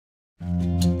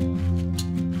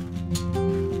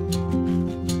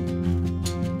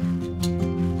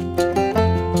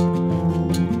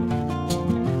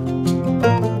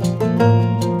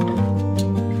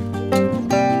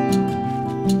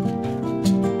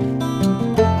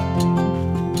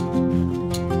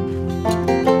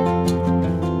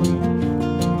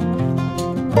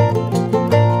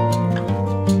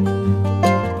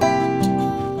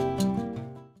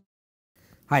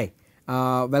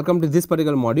Welcome to this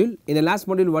particular module. In the last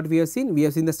module what we have seen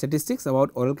the statistics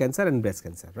about oral cancer and breast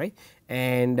cancer, right,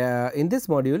 and in this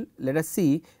module let us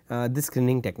see the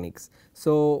screening techniques.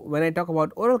 So, when I talk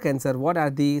about oral cancer, what are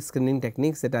the screening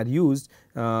techniques that are used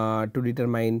to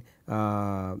determine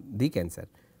the cancer.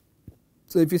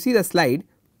 So, if you see the slide,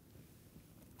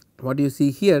 what you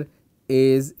see here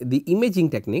is the imaging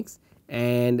techniques,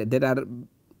 and there are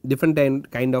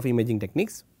different kind of imaging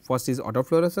techniques. First is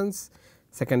auto-fluorescence,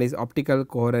 second is optical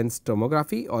coherence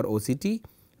tomography or OCT,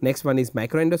 next one is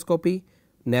micro-endoscopy,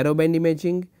 narrowband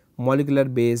imaging, molecular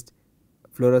based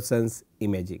fluorescence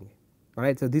imaging.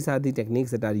 Alright. So, these are the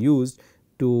techniques that are used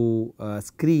to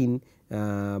screen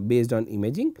based on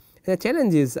imaging. The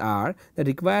challenges are that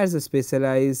requires a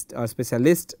specialized or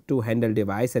specialist to handle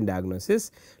device and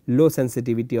diagnosis, low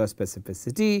sensitivity or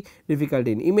specificity,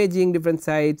 difficulty in imaging different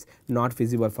sites, not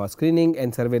feasible for screening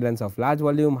and surveillance of large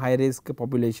volume high risk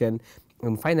population,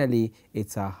 and finally, it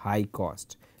is a high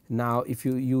cost. Now, if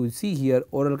you see here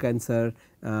oral cancer,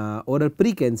 oral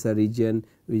pre-cancer region,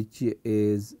 which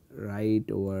is right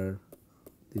over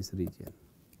this region,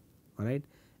 all right,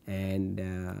 and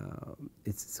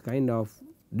it is kind of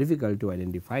difficult to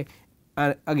identify.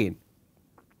 Again,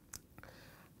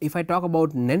 if I talk about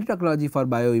nanotechnology for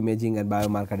bioimaging and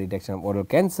biomarker detection of oral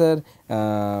cancer,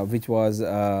 which was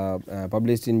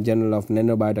published in Journal of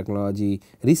Nanobiotechnology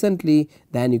recently,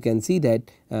 then you can see that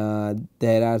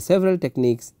there are several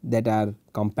techniques that are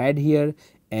compared here,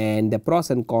 and the pros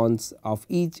and cons of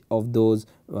each of those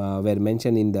were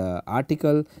mentioned in the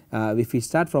article. If we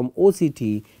start from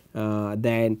OCT,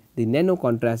 then the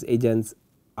nano-contrast agents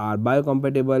are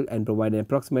biocompatible and provide an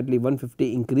approximately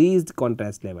 150 increased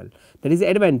contrast level, that is the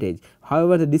advantage.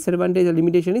 However, the disadvantage or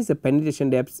limitation is the penetration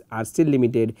depths are still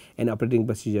limited and operating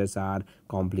procedures are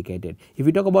complicated. If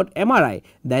we talk about MRI,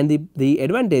 then the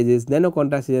advantage is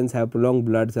nano-contrast agents have prolonged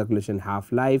blood circulation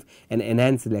half life and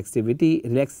enhanced relaxivity,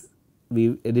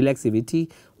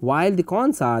 while the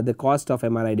cons are the cost of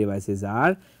MRI devices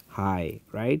are high,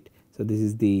 right. So, this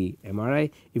is the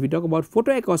MRI. If we talk about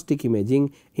photoacoustic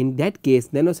imaging, in that case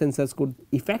nanosensors could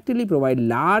effectively provide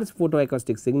large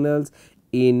photoacoustic signals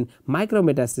in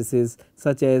micrometastasis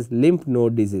such as lymph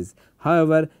node disease.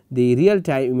 However, the real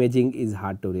time imaging is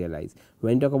hard to realize.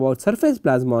 When we talk about surface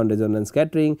plasma on resonance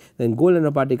scattering, then gold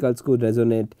nanoparticles could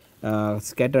resonate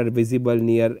scatter visible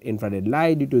near infrared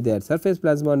light due to their surface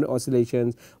plasma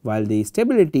oscillations, while the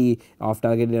stability of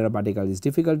target nanoparticle is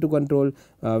difficult to control.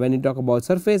 When we talk about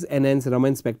surface enhanced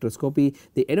Raman spectroscopy,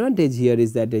 the advantage here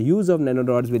is that the use of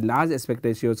nanorods with large aspect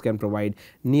ratios can provide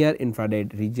near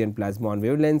infrared region plasmon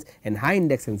wavelengths and high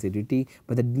index sensitivity,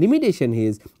 but the limitation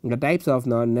is the types of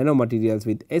nanomaterials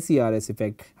with SERS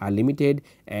effect are limited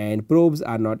and probes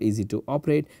are not easy to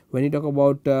operate. When you talk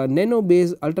about nano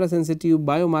based ultra sensitive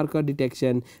biomarker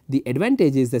detection, the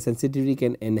advantage is the sensitivity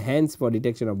can enhance for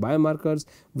detection of biomarkers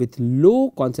with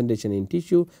low concentration in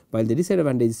tissue, while the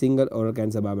disadvantage single oral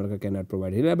cancer biomarker cannot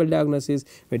provide reliable diagnosis.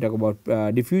 We talk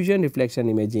about diffusion reflection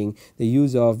imaging, the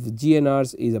use of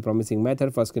GNRs is a promising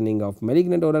method for screening of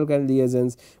malignant oral cancer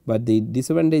lesions, but the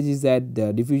disadvantage is that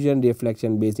the diffusion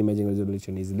reflection based imaging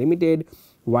resolution is limited.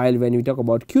 While when we talk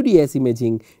about QDS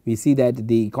imaging, we see that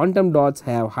the quantum dots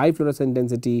have high fluorescence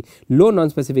intensity, low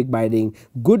non-specific binding,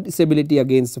 good stability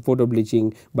against photo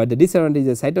bleaching, but the disadvantage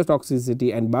is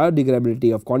cytotoxicity and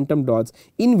biodegradability of quantum dots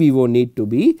in vivo need to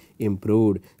be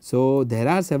improved. So, there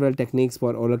are several techniques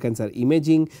for oral cancer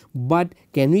imaging, but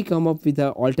can we come up with an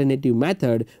alternative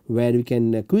method where we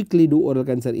can quickly do oral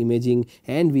cancer imaging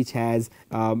and which has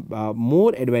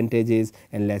more advantages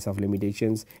and less of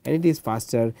limitations, and it is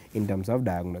faster in terms of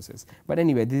diagnosis. But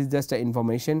anyway, this is just a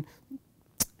information.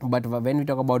 But when we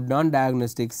talk about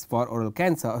non-diagnostics for oral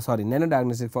cancer,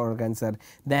 nano-diagnostic for oral cancer,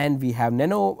 then we have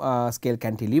nano scale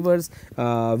cantilevers,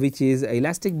 which is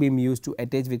elastic beam used to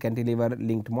attach with cantilever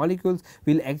linked molecules.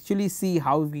 We will actually see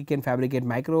how we can fabricate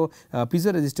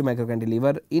piezoresistive micro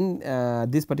cantilever in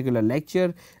this particular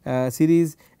lecture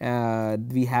series.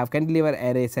 We have cantilever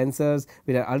array sensors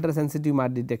with an ultra sensitive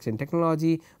mark detection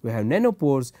technology. We have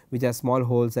nanopores, which are small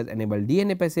holes that enable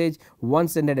DNA passage one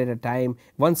strand at a time,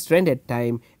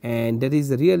 and that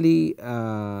is really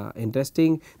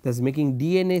interesting, thus making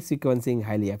DNA sequencing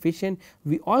highly efficient.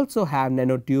 We also have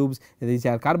nanotubes, which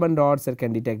are carbon dots that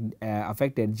can detect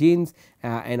affected genes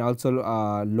and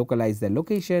also localize their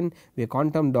location. We have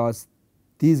quantum dots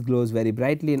These glows very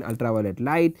brightly in ultraviolet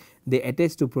light. They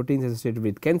attach to proteins associated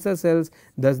with cancer cells,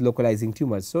 thus localizing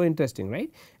tumors. So interesting, right?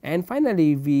 And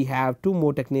finally, we have two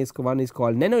more techniques. One is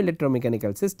called nano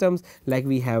electromechanical systems, like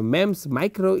we have MEMS,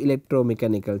 micro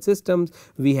electromechanical systems,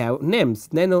 we have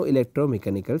NEMS, nano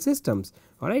electromechanical systems.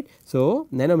 Alright. So,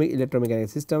 nano electromechanical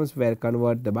systems where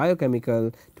convert the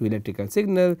biochemical to electrical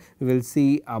signal. We will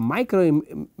see a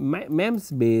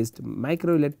MEMS based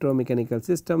micro electromechanical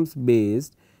systems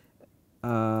based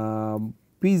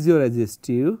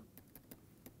piezoresistive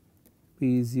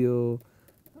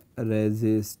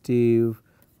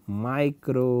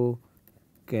micro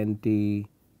cantilever.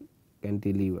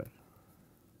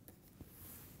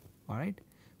 Alright,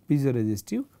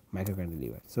 piezoresistive micro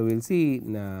cantilever. So, we will see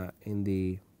in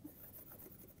the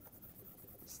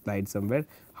slide somewhere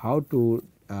how to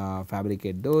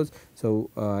fabricate those. So,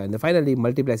 and finally,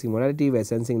 multiplexing modality where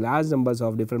sensing large numbers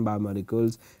of different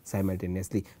biomolecules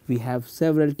simultaneously. We have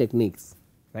several techniques,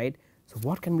 right. So,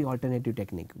 what can be alternative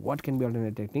technique? What can be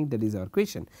alternative technique? That is our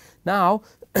question. Now,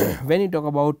 when you talk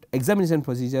about examination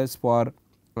procedures for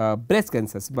breast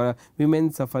cancers, but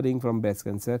women suffering from breast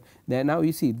cancer, then now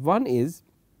you see one is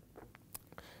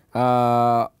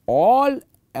all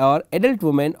or adult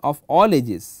women of all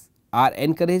ages are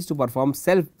encouraged to perform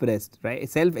self breast, right,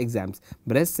 self exams,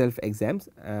 breast self exams,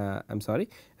 I am sorry,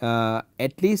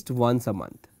 at least once a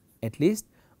month, at least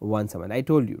once a month, I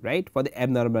told you, right, for the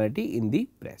abnormality in the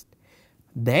breast.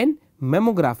 Then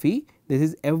mammography, this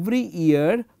is every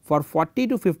year for 40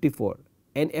 to 54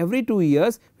 and every 2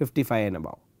 years 55 and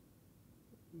above,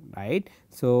 right.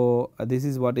 So, this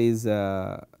is what is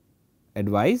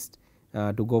advised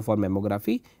to go for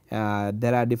mammography.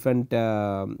 There are different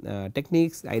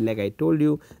techniques, like I told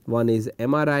you, one is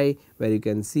MRI where you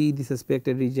can see the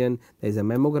suspected region, there is a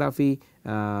mammography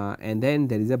and then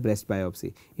there is a breast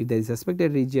biopsy. If there is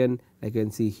suspected region, like you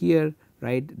can see here,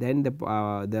 right, then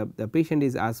the patient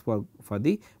is asked for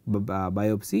the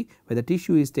biopsy where the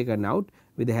tissue is taken out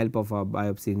with the help of a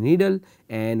biopsy needle,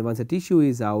 and once the tissue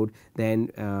is out,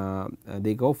 then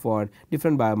they go for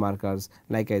different biomarkers,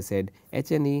 like I said,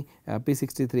 HNE,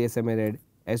 P63, SMA red,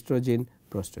 estrogen,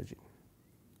 prostrogen.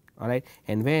 Alright,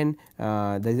 and when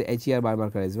there is a HER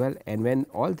biomarker as well, and when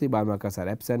all three biomarkers are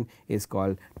absent, is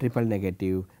called triple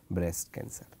negative breast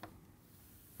cancer.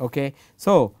 Okay.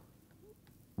 So,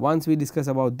 once we discuss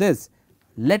about this,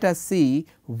 let us see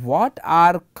what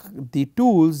are the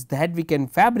tools that we can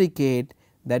fabricate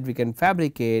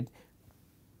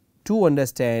to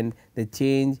understand the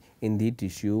change in the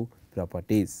tissue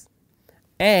properties.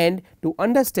 And to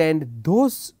understand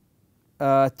those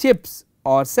chips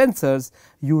or sensors,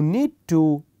 you need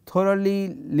to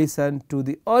thoroughly listen to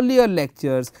the earlier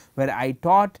lectures where I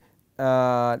taught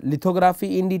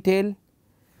lithography in detail,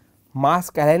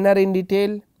 mask aligner in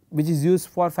detail, which is used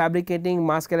for fabricating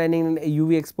mask aligning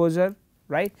UV exposure,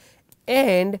 right,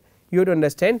 and you have to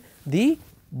understand the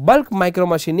bulk micro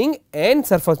machining and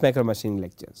surface micro machining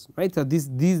lectures, right. So,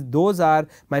 those are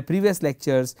my previous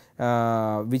lectures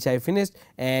which I finished,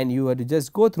 and you have to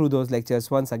just go through those lectures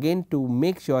once again to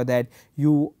make sure that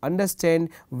you understand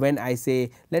when I say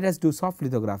let us do soft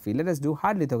lithography, let us do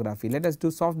hard lithography, let us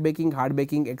do soft baking, hard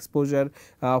baking, exposure,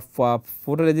 for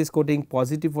photoresist coating,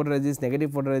 positive photoresist,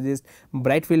 negative photoresist,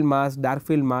 bright field mask, dark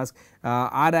field mask,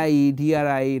 RI,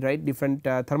 DRI, right, different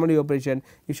thermal evaporation,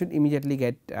 you should immediately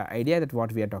get idea that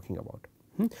what we are talking about.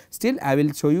 Still I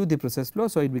will show you the process flow,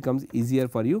 so it becomes easier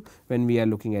for you when we are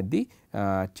looking at the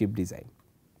chip design.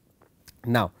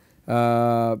 Now,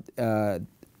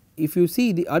 if you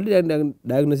see the early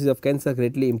diagnosis of cancer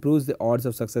greatly improves the odds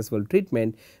of successful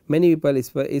treatment. Many people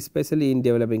especially in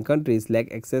developing countries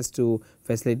lack access to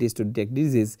facilities to detect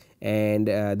disease, and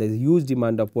there is huge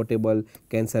demand of portable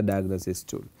cancer diagnosis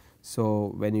tool.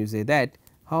 So, when you say that,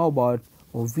 how about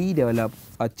we develop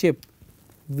a chip,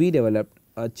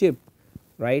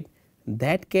 right,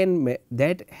 that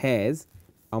has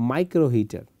a micro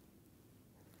heater,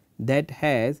 that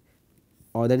has,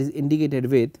 or that is indicated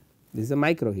with, this is a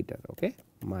micro heater, okay,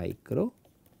 micro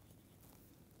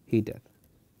heater.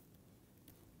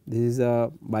 This is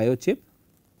a biochip,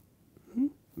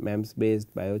 MEMS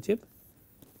based biochip,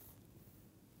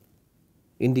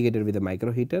 indicated with a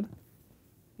micro heater,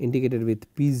 indicated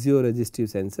with piezoresistive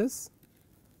sensors,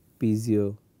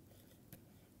 piezoresistive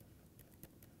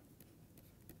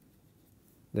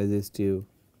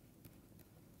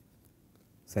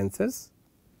sensors,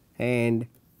 and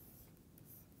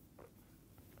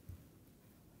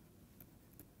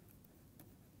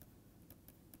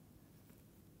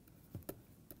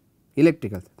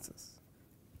electrical sensors.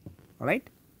 All right.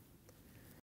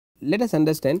 Let us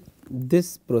understand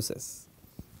this process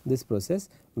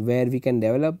where we can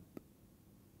develop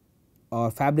or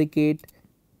fabricate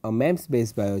a MEMS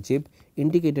based biochip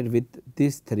integrated with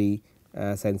these three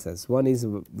sensors. One is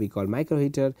we call micro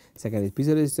heater, second is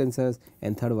piezoresistor sensors,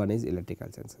 and third one is electrical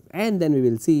sensors. And then we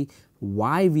will see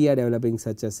why we are developing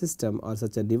such a system or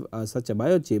such a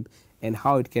biochip, and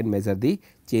how it can measure the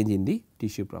change in the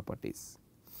tissue properties.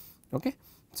 Okay.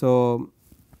 So,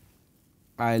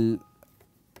 I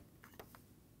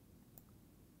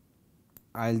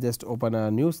will just open a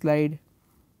new slide.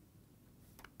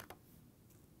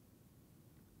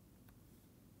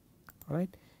 All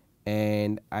right,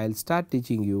 and I will start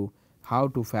teaching you how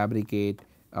to fabricate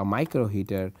a micro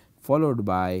heater, followed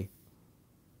by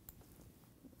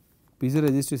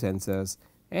piezoresistive sensors,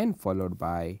 and followed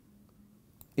by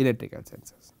electrical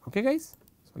sensors. Okay, guys.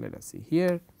 So, let us see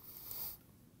here.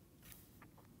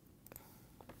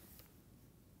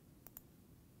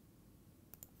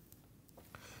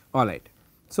 All right.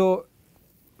 So,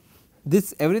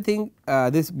 this everything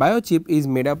this biochip is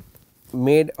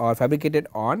made or fabricated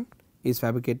on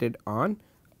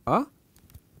a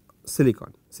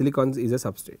silicon. Silicon is a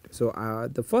substrate. So,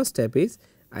 the first step is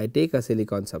I take a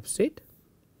silicon substrate.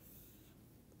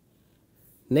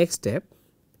 Next step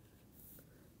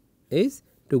is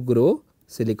to grow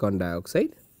silicon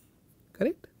dioxide,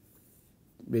 correct,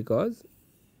 because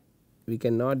we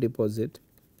cannot deposit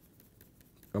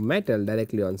a metal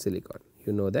directly on silicon,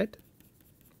 you know that.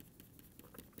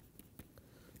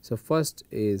 So, first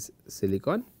is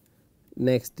silicon,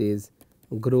 next is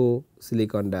grow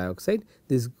silicon dioxide.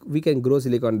 This we can grow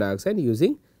silicon dioxide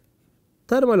using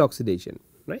thermal oxidation,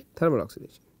 right, thermal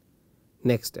oxidation.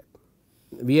 Next step,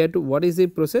 we have to, what is the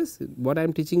process, what I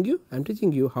am teaching you? I am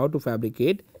teaching you how to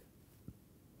fabricate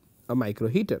a micro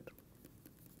heater.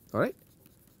 All right.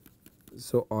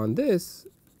 So, on this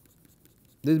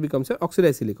becomes an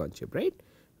oxidized silicon chip, right.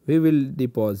 We will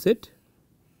deposit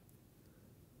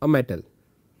a metal.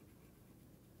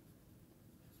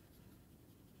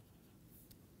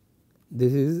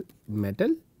 This is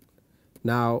metal.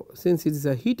 Now, since it is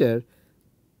a heater,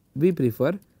 we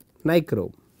prefer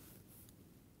nichrome,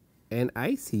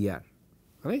 NiCr.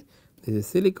 Right. This is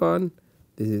silicon,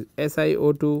 this is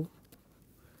SiO2,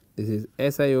 this is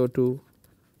SiO2.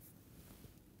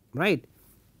 Right.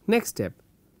 Next step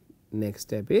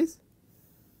is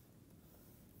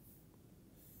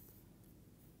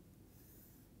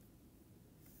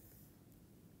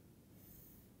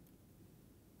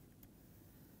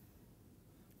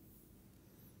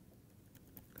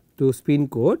to spin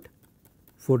coat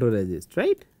photoresist,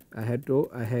 right. I have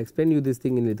explained you this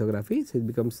thing in lithography. So, it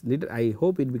becomes little, I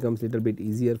hope it becomes little bit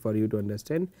easier for you to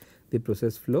understand the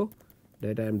process flow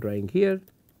that I am drawing here.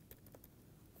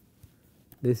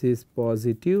 This is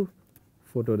positive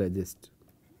photoresist,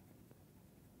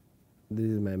 this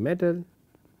is my metal,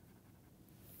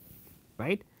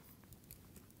 right.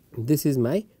 This is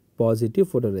my positive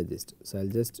photoresist. So, I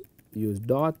will just use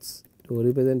dots to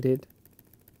represent it.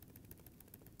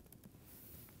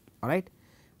 All right.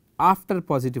 After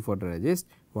positive photoresist,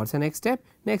 what is the next step?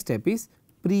 Next step is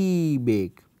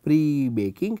pre-baking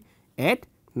at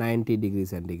 90 degrees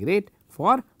centigrade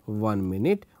for 1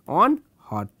 minute on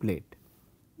hot plate,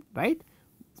 right.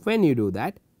 When you do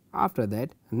that, after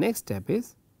that next step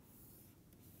is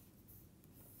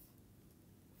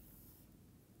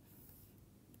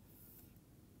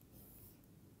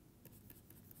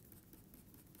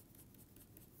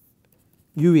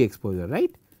UV exposure,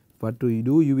 right. But to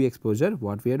do UV exposure,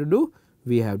 what we have to do?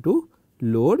 We have to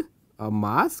load a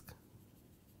mask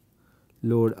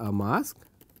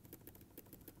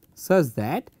such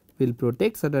that will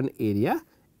protect certain area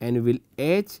and will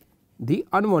etch the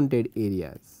unwanted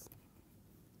areas.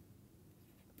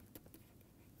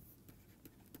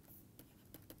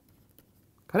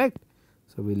 Correct.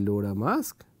 So, we will load a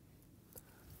mask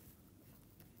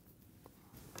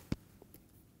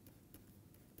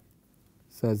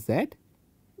such that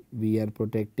we are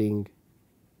protecting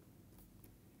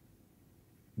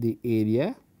the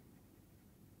area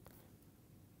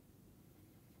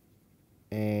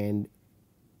and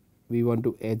we want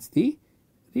to etch the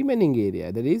remaining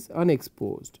area, that is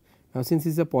unexposed. Now, since it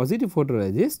is a positive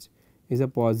photoresist,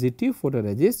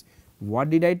 what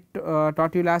did I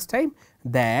taught you last time?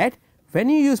 That when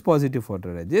you use positive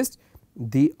photoresist,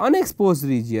 the unexposed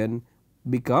region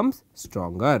becomes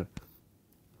stronger.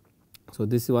 So,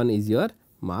 this one is your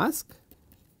mask.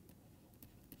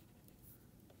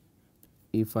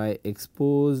 If I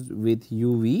exposed with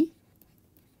UV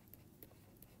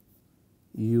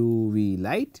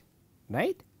light,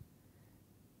 right,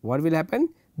 what will happen?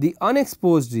 The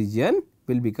unexposed region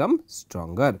will become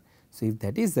stronger. So, if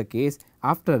that is the case,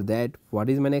 after that what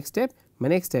is my next step? My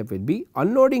next step will be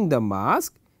unloading the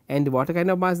mask and what kind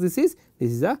of mask this is?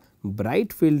 This is a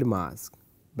bright field mask,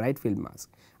 bright field mask.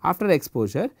 After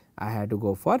exposure I have to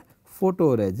go for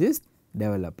photoresist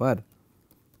developer.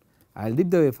 I will dip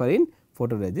the wafer in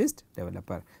photoresist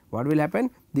developer. What will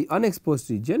happen? The unexposed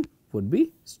region would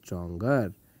be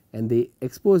stronger and the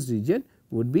exposed region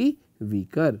would be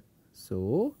weaker.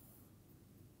 So,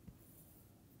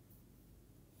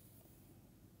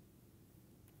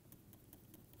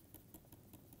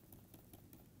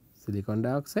 silicon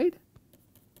dioxide,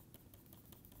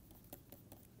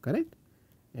 correct,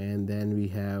 and then we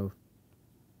have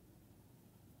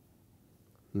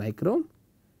nichrome,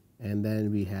 and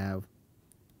then we have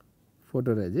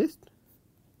photoresist,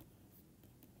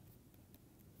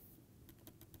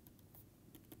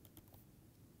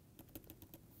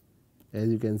 as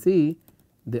you can see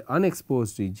the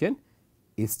unexposed region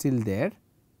is still there,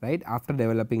 right, after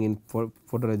developing in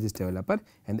photoresist developer,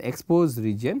 and the exposed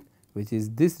region, which is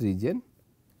this region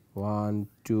 1,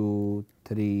 2,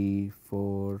 3,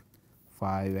 4,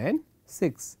 5 and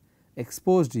 6,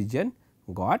 exposed region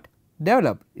got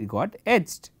developed, it got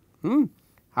etched.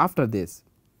 After this,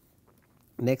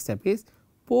 next step is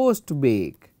post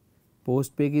bake.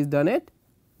 Post bake is done at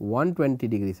 120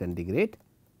 degree centigrade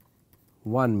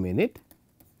 1 minute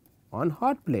on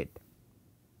hot plate.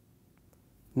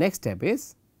 Next step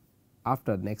is,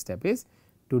 after next step is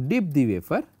to dip the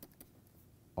wafer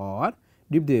or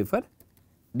dip the wafer,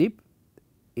 dip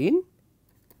in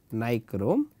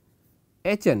nichrome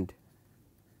etchant,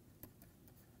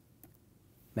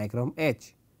 nichrome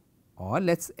etch, or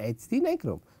let us etch the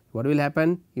nichrome. What will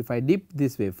happen if I dip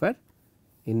this wafer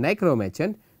in nichrome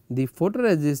etchant? The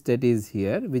photoresist that is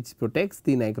here, which protects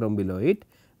the nichrome below it,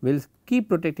 will keep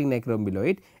protecting nichrome below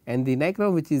it, and the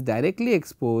nichrome which is directly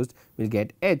exposed will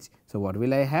get etched. So, what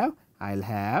will I have? I will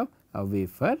have a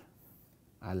wafer,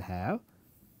 I will have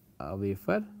a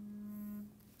wafer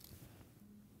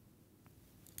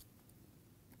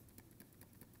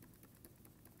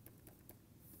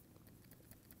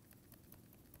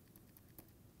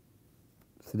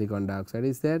silicon dioxide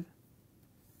is there,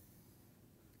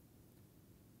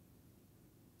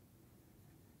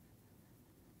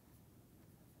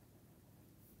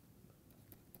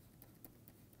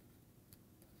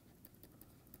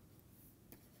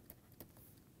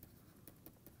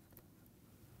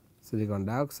 silicon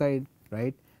dioxide,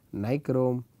 right,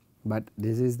 nichrome, but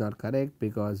this is not correct,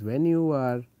 because when you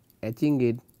are etching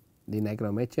it, the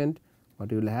nichrome etchant, what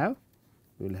you will have?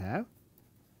 You will have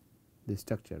this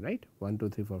structure, right, 1, 2,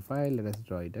 3, 4, 5, let us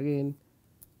draw it again,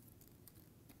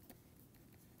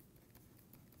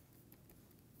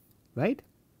 right,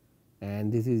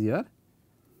 and this is your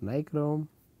nichrome,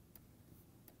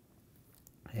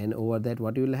 and over that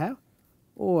what you will have?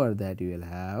 Over that you will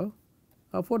have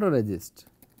a photoresist,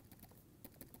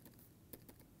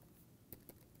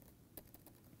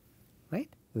 right.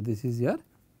 So, this is your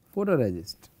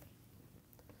photoresist.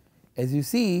 As you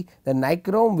see, the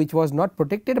nichrome which was not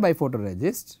protected by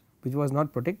photoresist,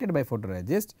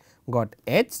 got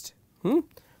etched.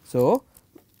 So,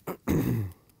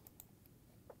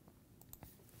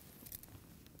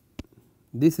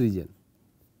 this region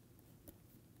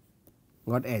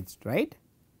got etched, right.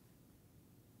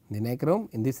 The nichrome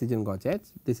in this region got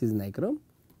etched. This is nichrome,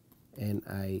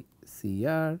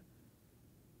 NiCr.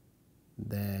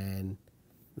 Then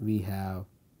we have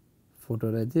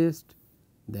photoresist,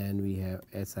 then we have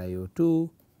SiO2,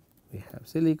 we have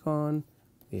silicon,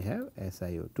 we have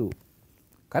SiO2,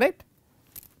 correct.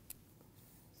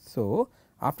 So,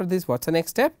 after this what is the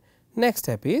next step? Next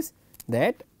step is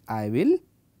that I will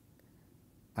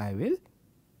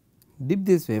dip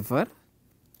this wafer,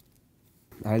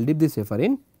 I will dip this wafer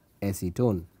in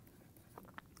acetone.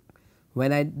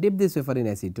 When I dip this wafer in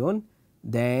acetone,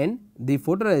 then the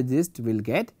photoresist will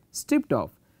get stripped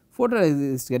off.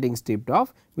 Photoresist getting stripped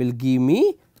off will give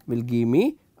me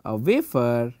a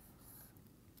wafer.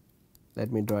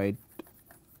 Let me draw it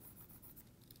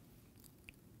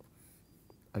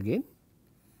again.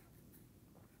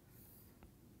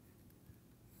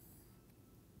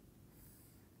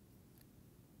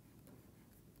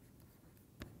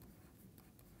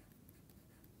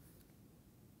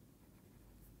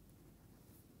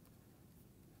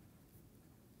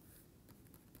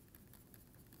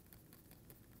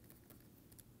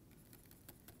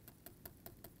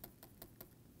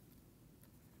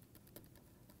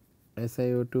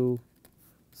 SiO2,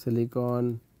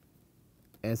 silicon,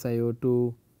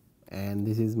 SiO2, and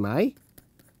this is my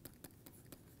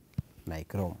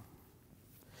nichrome.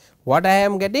 What I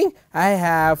am getting? I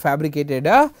have fabricated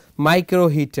a micro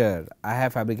heater.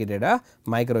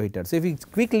 So, if we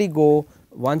quickly go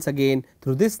once again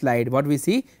through this slide, what we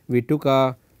see? We took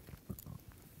a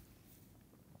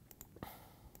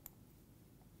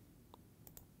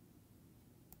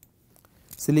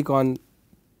silicon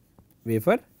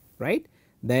wafer, right.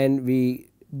 Then we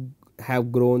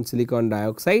have grown silicon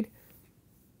dioxide,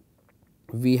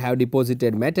 we have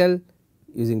deposited metal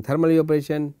using thermal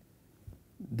evaporation,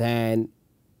 then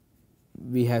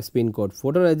we have spin coat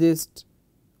photoresist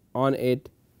on it,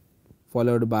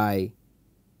 followed by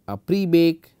a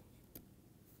pre-bake,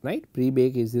 right,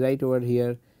 pre-bake is right over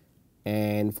here,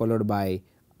 and followed by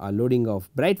a loading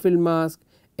of bright field mask,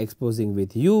 exposing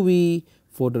with UV,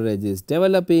 photoresist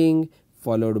developing,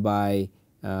 followed by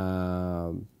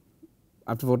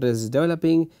after photoresist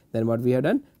developing, then what we have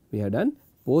done? We have done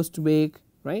post bake,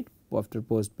 right. After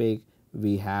post bake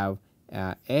we have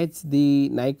etched the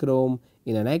nichrome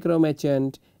in a nichrome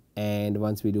etchant, and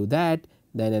once we do that,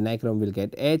 then a nichrome will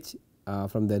get etched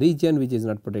from the region which is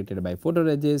not protected by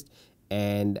photoresist,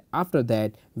 and after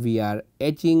that we are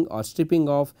etching or stripping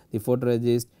off the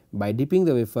photoresist by dipping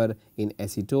the wafer in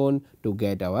acetone to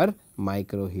get our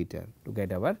micro heater,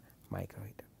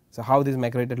 So, how this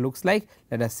micro heater looks like?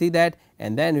 Let us see that,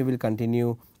 and then we will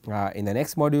continue in the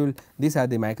next module. These are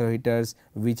the micro heaters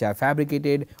which are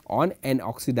fabricated on an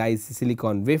oxidized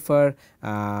silicon wafer,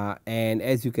 and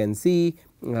as you can see,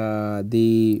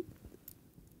 the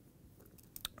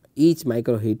each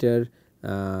micro heater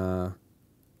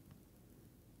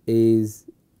is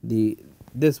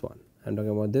this one, I am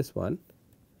talking about this one,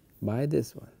 by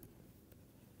this one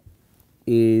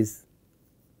is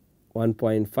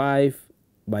 1.5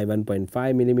 by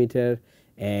 1.5 millimeter,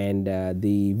 and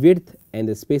the width and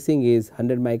the spacing is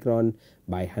 100 micron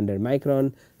by 100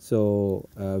 micron. So,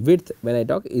 width when I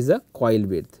talk is a coil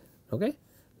width, okay,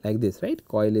 like this, right.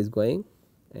 Coil is going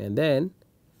and then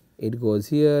it goes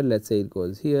here, let us say it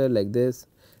goes here like this.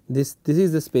 This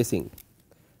is the spacing.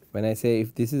 When I say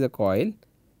if this is a coil,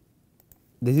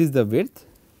 this is the width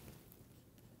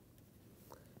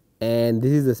and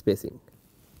this is the spacing,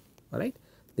 all right.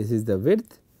 This is the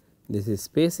width, this is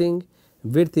spacing,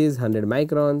 width is 100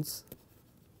 microns,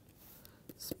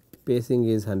 spacing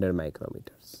is 100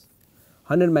 micrometers,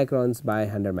 100 microns by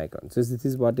 100 microns. So, this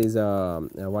is what is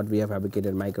what we have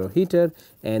fabricated micro heater,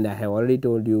 and I have already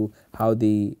told you how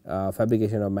the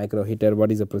fabrication of micro heater,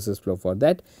 what is the process flow for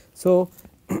that. So,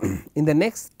 in the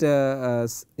next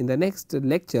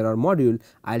lecture or module,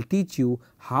 I will teach you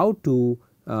how to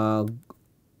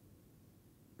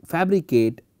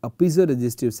fabricate a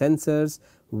piezoresistive sensors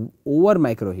over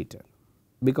micro heater,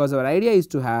 because our idea is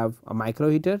to have a micro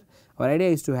heater, our idea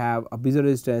is to have a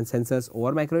piezoresistor sensors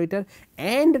over micro heater,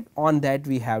 and on that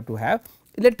we have to have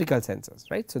electrical sensors,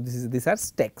 right. So, these are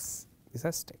stacks,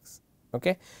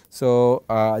 okay. So,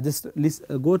 just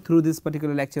go through this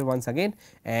particular lecture once again,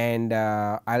 and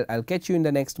I will catch you in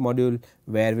the next module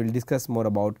where we will discuss more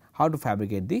about how to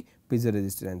fabricate the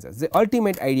piezoresistor sensors. The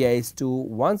ultimate idea is to,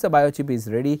 once a biochip is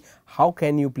ready, how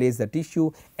can you place the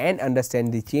tissue and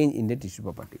understand the change in the tissue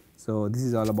property. So, this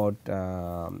is all about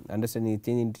understanding the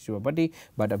change in tissue property,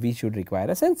 but we should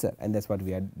require a sensor, and that is what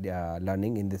we are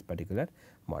learning in this particular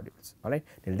modules. All right.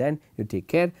 Till then, you take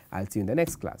care. I will see you in the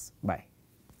next class. Bye.